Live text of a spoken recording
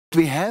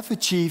We have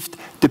achieved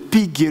the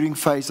peak gearing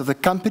phase of the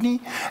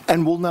company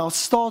and will now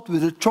start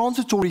with a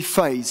transitory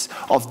phase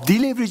of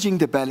deleveraging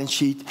the balance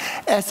sheet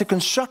as the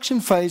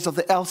construction phase of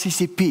the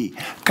LCCP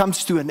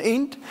comes to an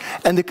end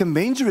and the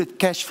commensurate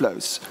cash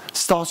flows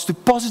starts to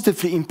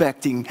positively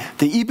impacting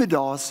the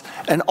EBITDAs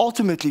and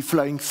ultimately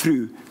flowing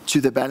through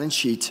to the balance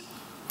sheet.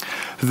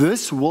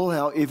 This will,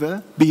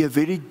 however, be a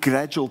very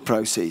gradual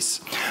process.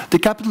 The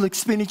capital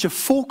expenditure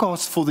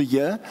forecast for the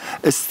year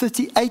is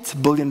 38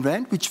 billion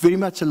rand, which very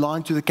much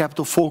aligned to the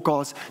capital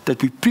forecast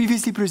that we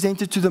previously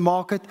presented to the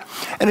market,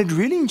 and it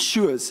really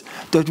ensures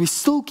that we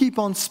still keep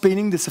on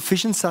spending the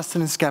sufficient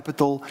sustenance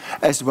capital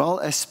as well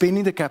as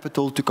spending the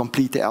capital to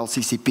complete the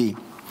LCCP.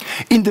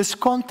 In this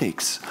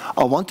context,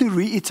 I want to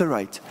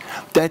reiterate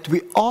that we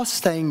are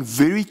staying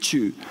very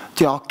true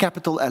to our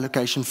capital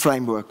allocation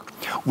framework.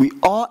 We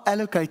are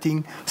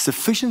allocating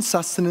sufficient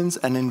sustenance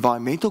and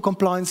environmental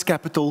compliance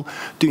capital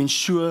to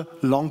ensure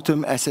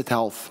long-term asset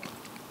health.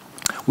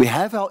 We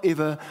have,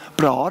 however,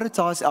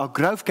 prioritized our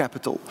growth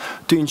capital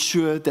to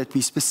ensure that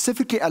we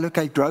specifically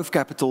allocate growth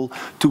capital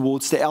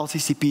towards the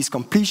LCCP's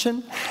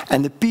completion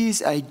and the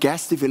PSA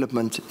gas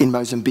development in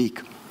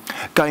Mozambique.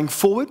 Going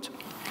forward,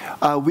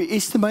 we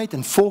estimate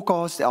and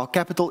forecast our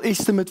capital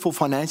estimate for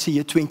financial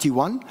year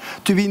 21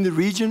 to be in the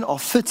region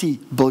of 30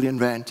 billion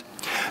rand.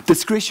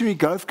 Discretionary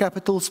growth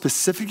capital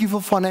specifically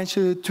for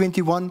financial year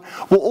 21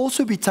 will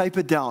also be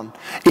tapered down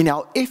in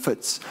our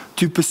efforts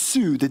to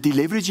pursue the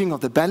deleveraging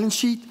of the balance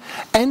sheet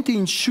and to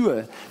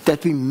ensure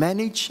that we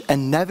manage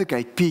and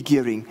navigate peak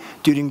gearing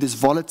during this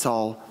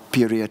volatile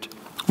period.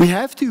 We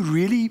have to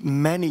really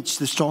manage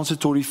this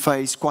transitory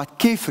phase quite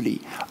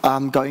carefully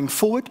going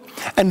forward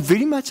and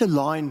very much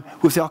align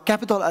with our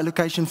capital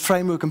allocation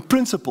framework and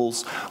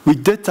principles. We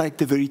did take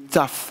the very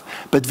tough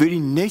but very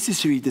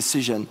necessary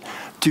decision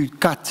to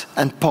cut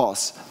and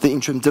pass the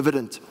interim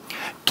dividend.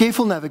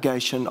 Careful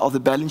navigation of the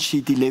balance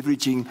sheet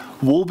deleveraging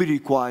will be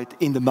required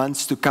in the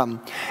months to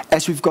come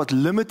as we've got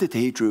limited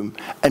headroom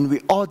and we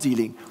are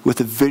dealing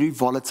with a very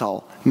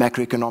volatile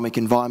macroeconomic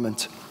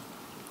environment.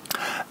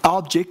 Our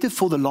objective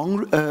for the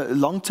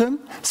long term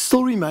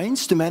still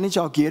remains to manage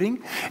our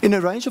gearing in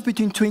a range of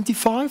between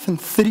 25 and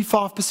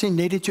 35%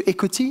 net debt to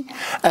equity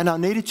and our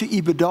net debt to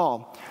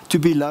EBITDA to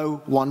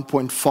below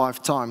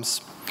 1.5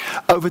 times.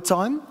 Over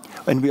time,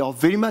 and we are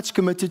very much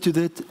committed to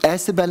that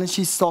as the balance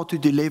sheet starts to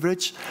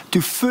deleverage, to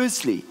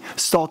firstly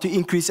start to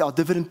increase our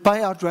dividend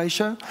payout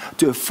ratio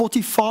to a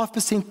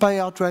 45%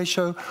 payout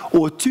ratio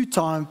or a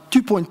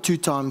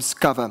 2.2 times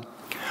cover.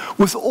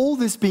 With all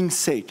this being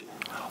said,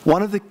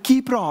 one of the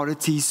key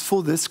priorities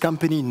for this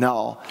company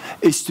now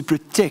is to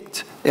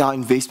protect our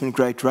investment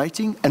grade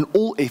rating, and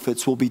all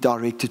efforts will be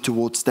directed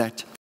towards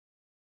that.